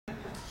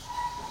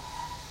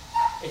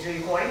Is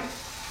it recording?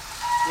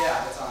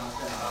 Yeah, it's on. It's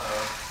been on.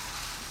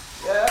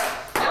 Yeah.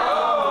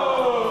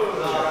 Oh!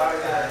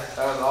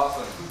 That was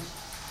awesome.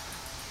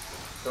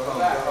 Go home,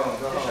 go home,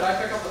 go home. Should I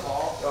pick up the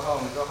ball? Go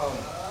home, go home.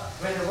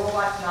 When the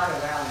robot's not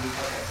around, you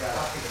Okay,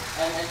 got it.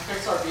 And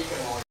fix our beacon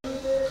while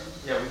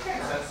Yeah, we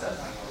can't sense that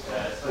thing.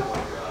 Yeah, it's like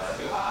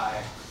Too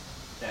high.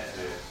 can't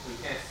do it. We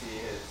can't see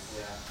his.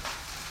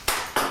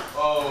 Yeah.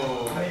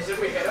 Oh. Did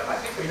we hit him? I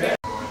think we did.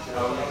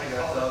 Oh, we hit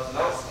ourselves.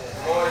 No.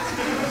 Boys.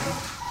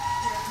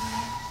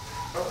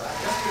 I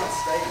guess we don't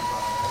stay in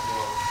front of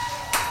it.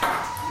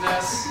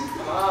 Miss.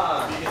 Come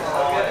on.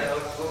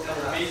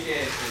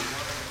 Beacon.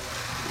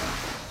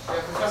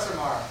 Yeah, Professor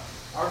Mar.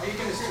 Our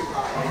beacon is too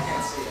high. I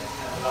can't see it.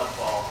 About the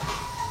ball.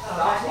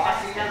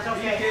 That's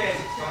okay. Beacon.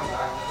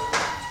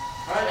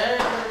 Alright, hey,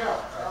 here we go.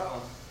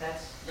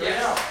 That's Here we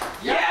go.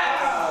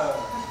 Yes!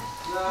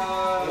 No.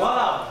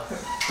 wow.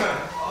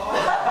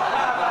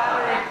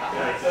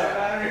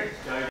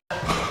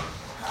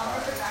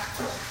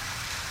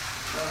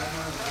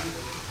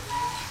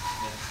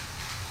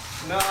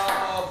 No.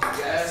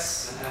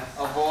 Yes.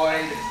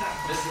 Avoid.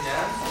 This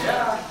again?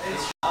 Yeah.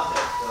 It's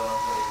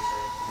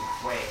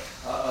Wait.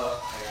 Uh-oh.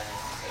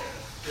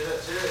 Shoot it,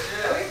 shoot it,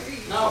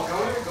 shoot it. no, go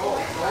to goal.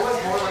 Goal is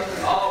more like the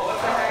Oh, what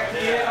the heck?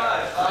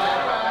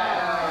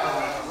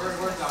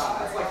 We're done.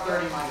 That's like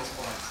 30 minus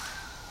points.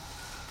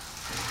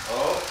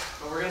 Oh.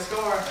 But we're gonna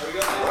score. There we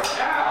go.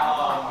 Yeah.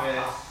 Oh,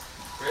 man.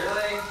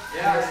 Really?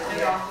 Yeah, Just it's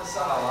hit off the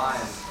side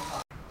line.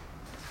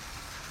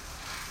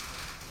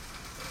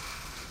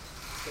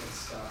 Good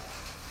stuff.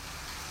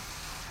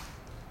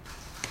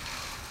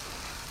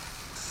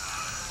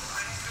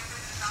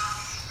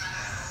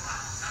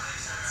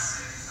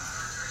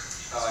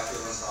 Oh, I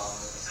feel no problem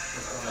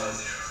with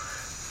it.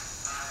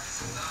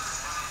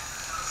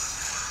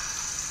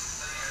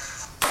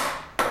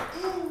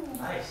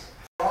 Nice.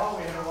 Ball,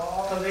 we hit a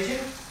ball. Collision?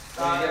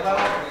 Yeah, I don't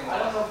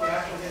yeah. know if we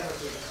actually hit it.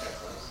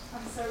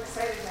 I'm so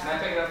excited Can now. I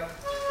pick it up?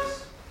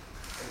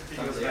 He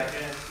goes back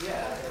in.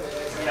 Yeah.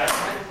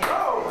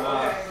 Oh!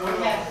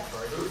 Yeah.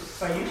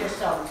 But you just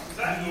got a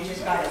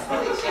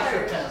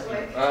extra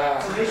penalty.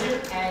 Collision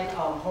and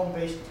home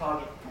base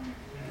target.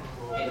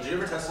 Did you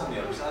ever test on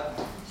the other side?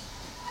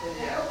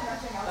 Yeah.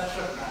 Nothing else. That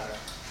shouldn't matter.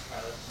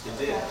 You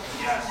did.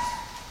 Yes.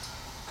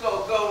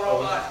 Go, go,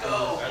 robot,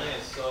 go! Everything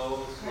is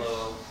so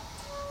slow.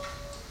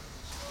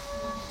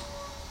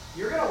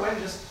 You're gonna win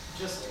just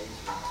You're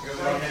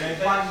gonna like, win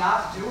anything? by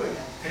not doing it.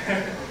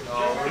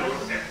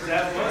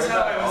 That's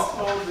how I was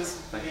told this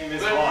game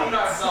is Let's won. put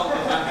ourselves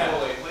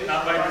eventually.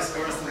 Not by who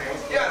scores the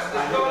most. Yes,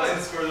 let's go in.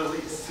 Score the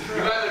least. You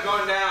guys are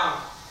going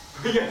down.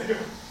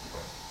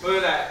 Look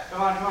at that.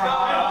 Come on, come on.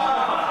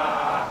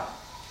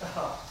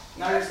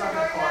 Now you're stuck in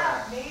the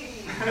corner.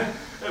 Maybe.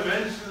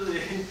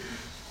 Eventually.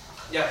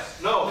 Yes.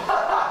 No.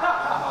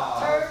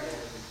 I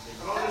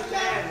don't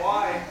understand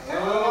why. No.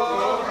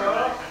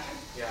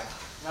 Yeah.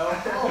 No.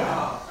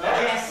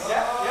 Yes.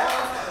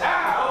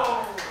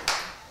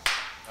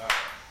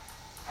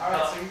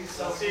 Alright,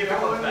 so Let's see if it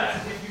comes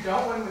back. if you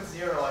don't win with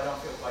 0, I don't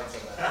feel quite so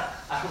bad.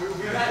 We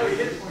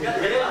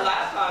did it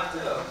last time too.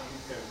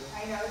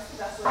 I know, it's the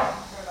best way to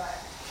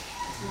survive.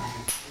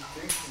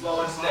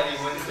 Slow and steady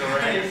wins the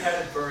race.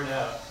 Had it burn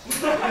out.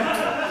 You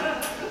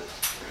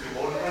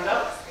won't burn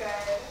out? Looks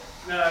good.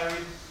 No, I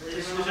mean,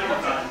 it's the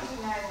general time.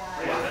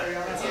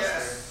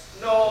 Yes.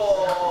 No.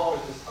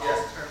 Yes.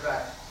 Turn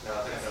back. No, I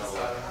think it's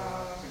gonna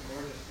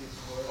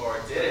Or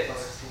did it?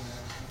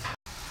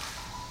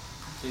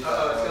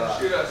 Uh-oh, it's gonna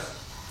shoot us.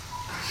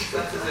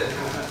 That's it. Kill it,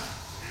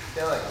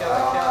 kill it, kill it.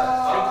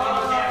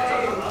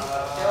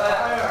 Kill it.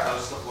 I'll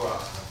just look more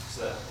up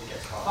so that it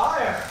gets caught.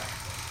 Fire!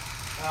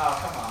 Oh,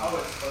 come on. Oh,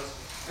 it's supposed to.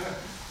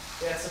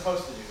 Yeah, it's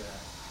supposed to do that.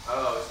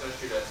 Oh, it's gonna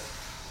shoot us.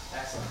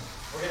 Excellent.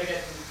 We're gonna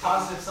get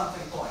positive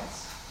something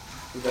points.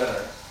 Who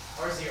better?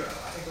 Or 0.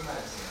 I think we might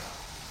have 0.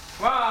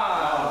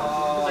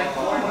 Wow. It's like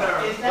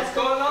corner. What's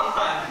going on?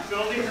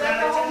 Building Is that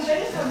the home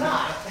base or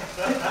not?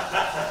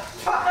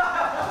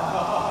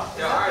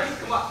 Yeah, alright,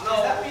 come on. No.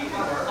 Is that beacon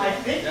work? I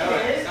think No,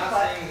 it it's is, not but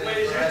saying that. Wait,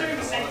 is yours doing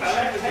the same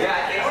thing? Yeah,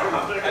 I think so.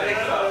 I think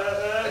so.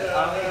 I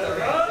don't think it's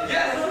okay.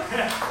 Yes!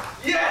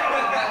 Yeah!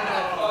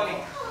 That's funny.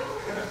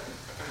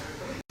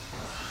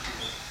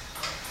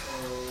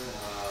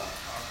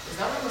 Is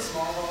that one of the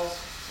small balls?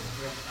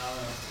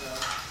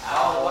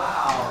 Oh,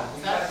 wow.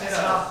 That's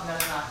no, no,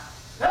 no.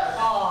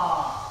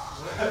 Oh.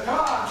 Come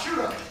on,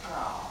 shoot him!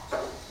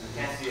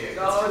 Can't see it.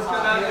 No, it's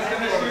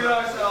gonna shoot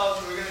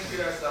ourselves. We're gonna shoot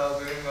ourselves.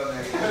 We're gonna go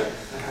next.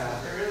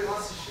 It really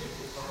wants to shoot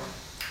people.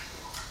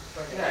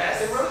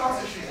 Yes. It really wants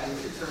to shoot you.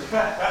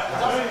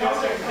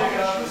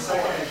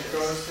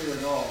 Goes to your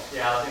goal.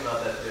 Yeah, I'll think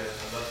about that too.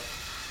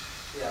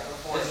 Yeah,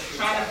 before it It's shoots.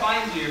 trying to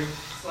find you.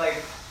 It's like,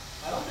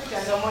 I don't think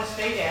I Someone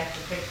stay there to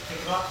pick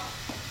him up.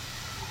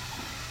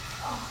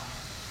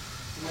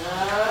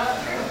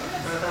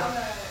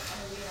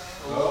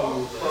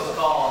 oh, close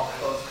call.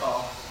 Close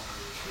call.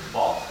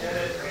 Ball? Get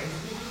it.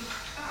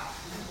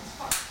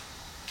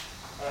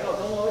 No,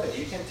 don't load it.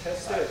 You can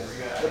test it.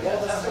 The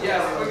ball doesn't.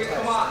 Yes,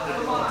 come on,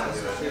 come on.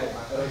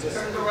 It'll just.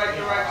 Turn the right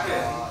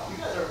direction. You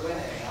guys are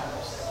winning.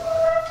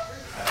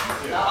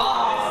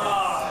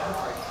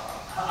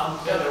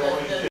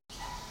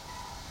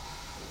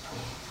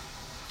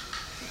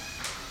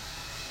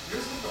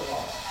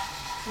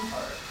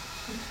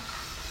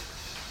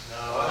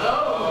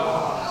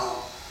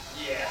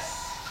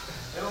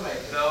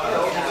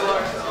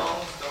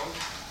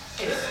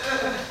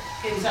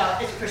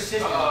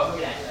 sister. Uh-oh.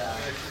 Look at We're that.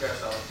 gonna shoot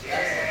ourselves.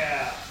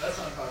 Yeah, that's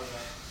what I'm talking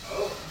about.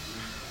 Oh.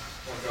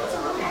 That's a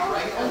really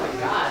bright. Oh my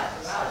god.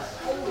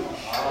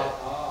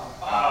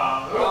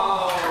 Wow.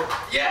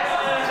 Oh. Yes!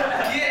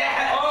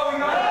 Yeah! Oh, we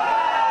got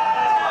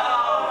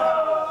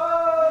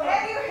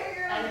And you hit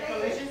your own And face.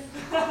 collision?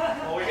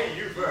 Well, we hit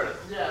you first.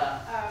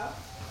 Yeah.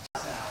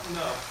 Oh.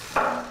 No.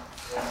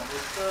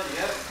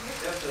 Yep.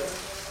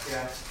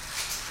 Yeah.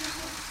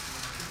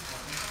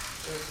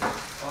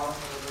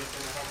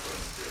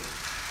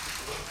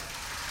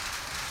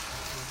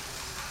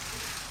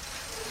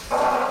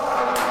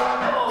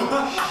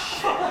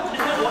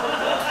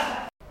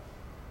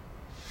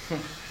 Did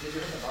you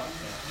hit the button?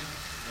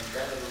 And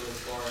grab it a little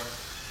slower.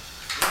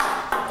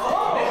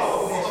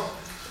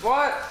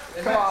 What?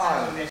 Come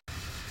on.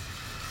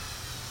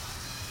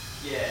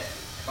 Yeah.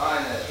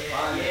 Find it. Yeah,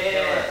 Find it.